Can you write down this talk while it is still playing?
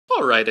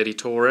All right, Eddie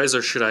Torres,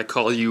 or should I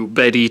call you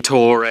Betty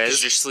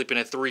Torres? You're sleeping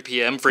at 3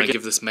 p.m. for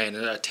give this man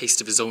a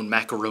taste of his own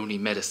macaroni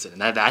medicine.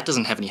 That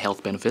doesn't have any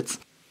health benefits.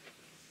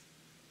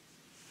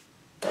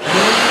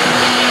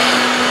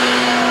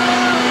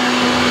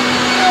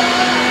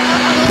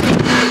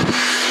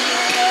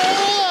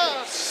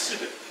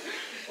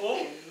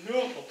 Oh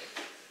no!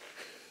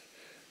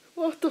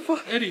 What the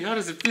fuck? Eddie, how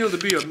does it feel to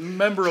be a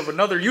member of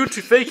another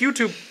fake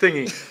YouTube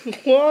thingy?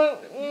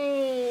 What?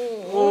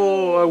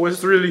 Oh, I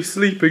was really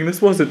sleeping.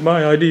 This wasn't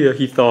my idea,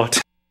 he thought.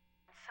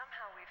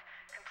 Somehow we've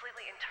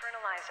completely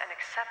internalized and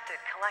accepted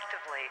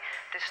collectively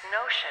this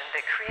notion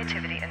that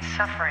creativity and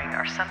suffering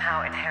are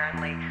somehow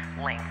inherently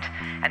linked,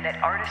 and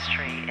that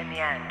artistry, in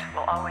the end,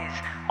 will always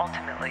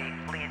ultimately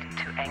lead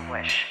to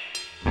anguish.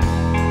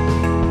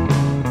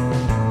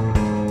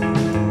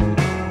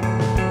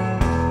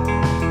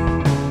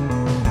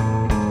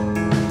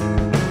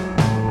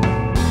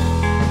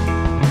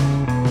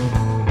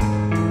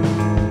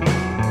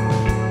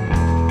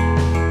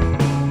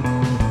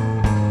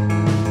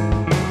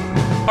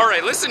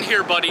 Listen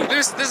here, buddy.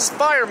 This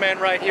fireman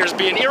right here is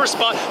being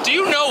irresponsible. Do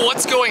you know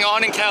what's going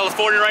on in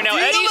California right now?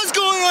 Do you know what's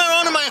going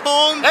on in my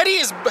home?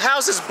 Eddie's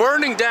house is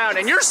burning down,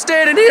 and you're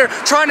standing here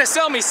trying to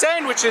sell me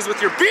sandwiches with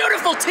your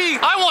beautiful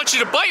teeth. I want you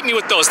to bite me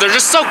with those. They're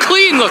just so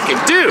clean looking,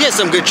 dude. Yeah,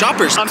 some good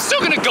choppers. I'm still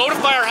gonna go to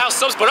Firehouse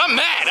Subs, but I'm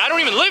mad. I don't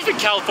even live in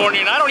California,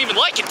 and I don't even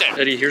like it there.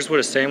 Eddie, here's what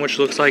a sandwich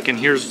looks like, and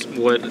here's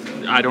what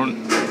I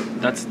don't.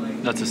 That's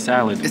a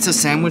salad. It's a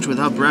sandwich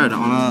without bread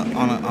on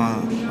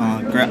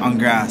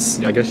grass.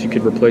 I guess you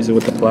could replace it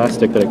with the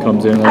plastic that it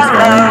comes in.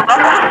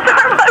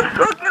 I'm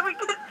so good we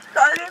get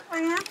started for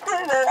you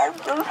today. I'm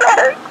so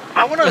sorry.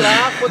 I want to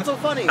laugh. What's so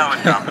funny? No,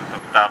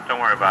 stop. Don't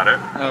worry about it.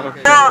 Oh,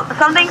 okay. So,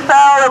 something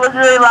fell, it was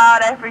really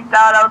loud, I freaked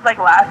out, I was like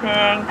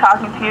laughing,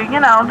 talking to you, you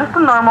know, just a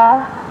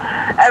normal,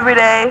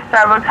 everyday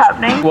Starbucks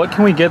happening. What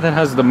can we get that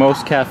has the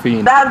most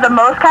caffeine? That has the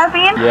most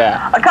caffeine?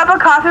 Yeah. A cup of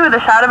coffee with a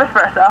shot of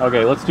espresso.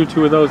 Okay, let's do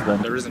 2 of those then.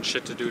 There isn't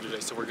shit to do today,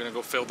 so we're gonna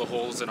go fill the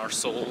holes in our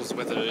souls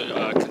with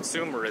a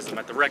consumerism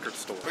at the record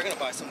store. We're gonna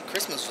buy some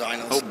Christmas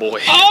vinyls. Oh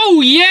boy.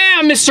 Oh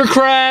yeah, Mr.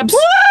 Krabs!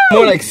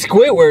 More like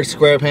Squidward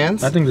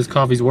SquarePants. I think this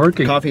coffee's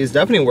working. Coffee is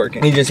definitely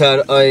working. You just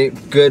had a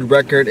good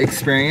record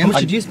experience. How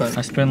much did you spend?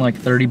 I spent like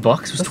 30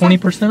 bucks. It was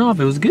 20% off.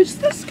 It was good.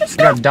 I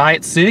got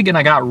Diet Sig and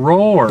I got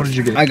Roar. What did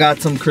you get? I got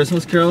some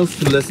Christmas carols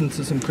to listen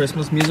to some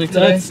Christmas music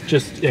today. That's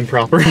just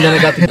improper. And then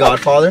I got The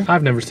Godfather.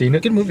 I've never seen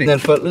it. Good movie. Then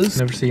Footloose.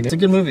 Never seen It's it. a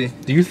good movie.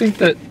 Do you think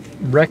that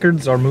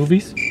records are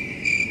movies?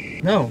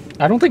 No.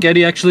 I don't think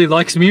Eddie actually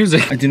likes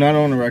music. I do not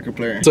own a record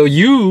player. So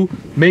you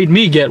made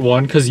me get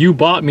one because you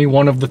bought me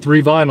one of the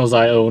 3 vinyls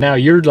I own. Now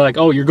you're like,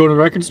 oh, you're going to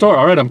the record store?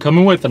 All right, I'm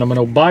coming with and I'm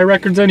going to buy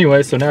records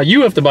anyway. So now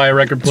you have to buy a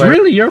record player. It's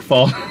really your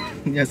fault.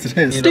 Yes, it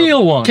is.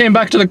 Steal one. Came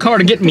back to the car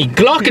to get me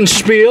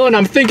Glockenspiel, and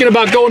I'm thinking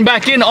about going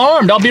back in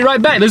armed. I'll be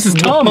right back. This is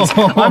Tom's.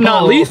 I'm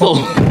not lethal.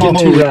 Get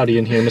too rowdy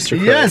in here, Mr.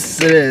 Krabs.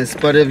 Yes, it is.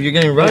 But if you're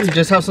getting rowdy,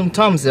 just have some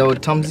Tums. They'll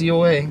Tums you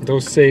away.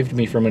 Those saved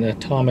me from an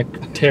atomic,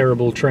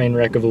 terrible train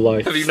wreck of a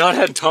life. Have you not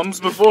had Tums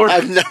before?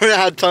 I've never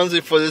had Tums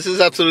before. This is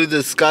absolutely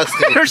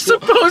disgusting. They're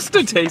supposed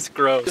to taste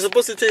gross. It's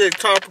supposed to taste like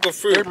tropical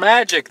fruit. They're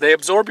magic. They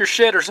absorb your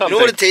shit or something. You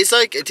know what it tastes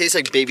like? It tastes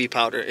like baby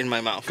powder in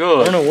my mouth.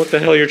 Good. I don't know what the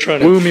hell you're trying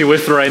to woo me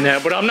with right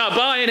now, but I'm not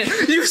buying it.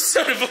 You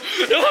son of a...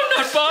 No, I'm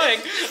not buying.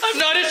 I'm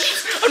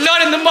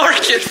not in the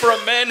market for a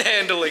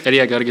manhandling. Eddie,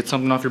 I gotta get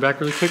something off your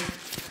back really quick.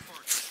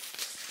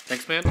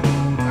 Thanks, man.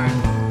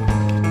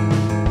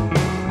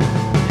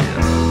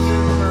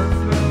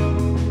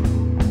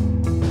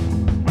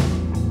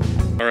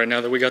 All right,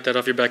 now that we got that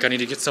off your back, I need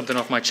to get something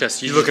off my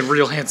chest. You're looking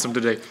real handsome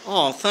today.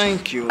 Oh,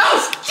 thank you.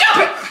 Oh, stop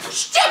it!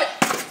 Stop it!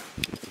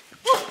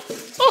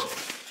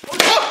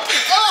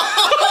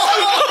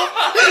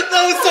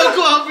 That was so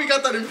cool how we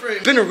got that in frame.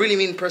 I've been a really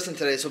mean person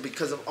today, so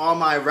because of all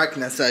my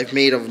wreckness that I've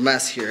made of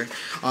mess here,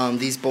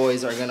 these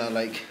boys are gonna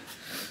like...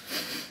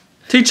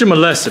 Teach him a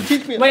lesson.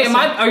 Wait,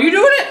 are you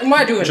doing it? Am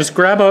I doing it? Just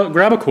grab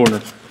a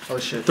corner. Oh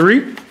shit.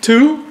 3,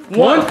 2,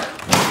 1.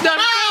 That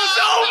feels,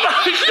 oh my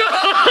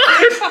god!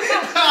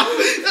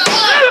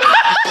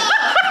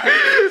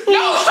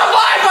 No,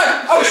 survivor!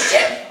 Oh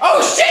shit!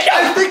 Oh shit! No!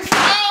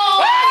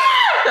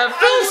 That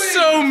feels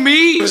so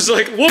mean. It's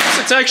like, whoops,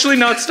 it's actually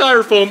not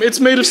styrofoam. It's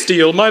made of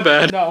steel, my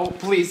bad. No,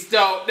 please,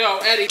 no,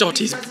 Eddie.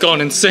 Dottie's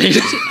gone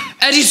insane.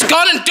 Eddie's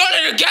gone and done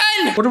it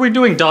again! What are we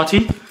doing,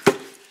 Dottie?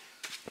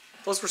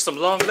 Those were some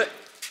long legs.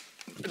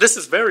 This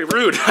is very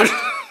rude.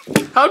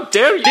 How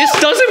dare you? This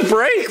doesn't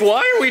break.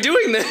 Why are we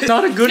doing this?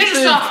 Not a good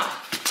thing.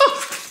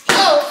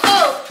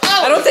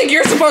 I don't think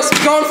you're supposed to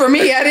be going for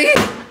me, Eddie.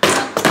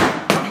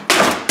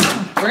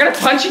 We're gonna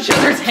punch each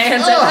other's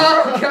hands out.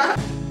 Oh, God.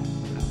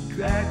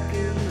 Crack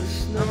in the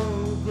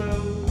snow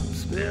globe,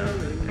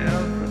 spilling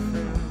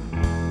everything.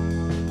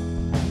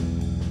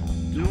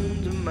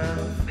 Doomed to my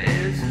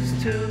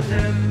faces till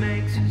that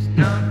makes us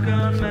knock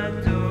on my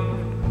door.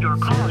 Your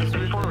call has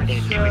been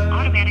forwarded to an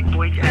automatic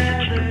voice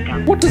message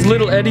system. What does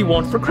little Eddie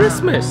want for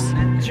Christmas?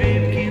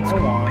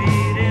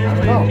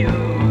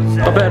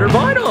 A better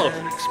vinyl.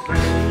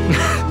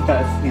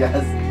 Yes,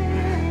 yes.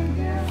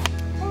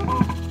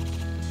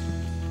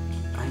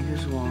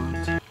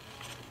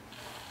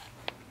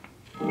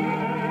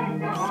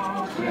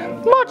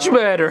 Much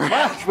better.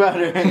 Much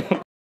better.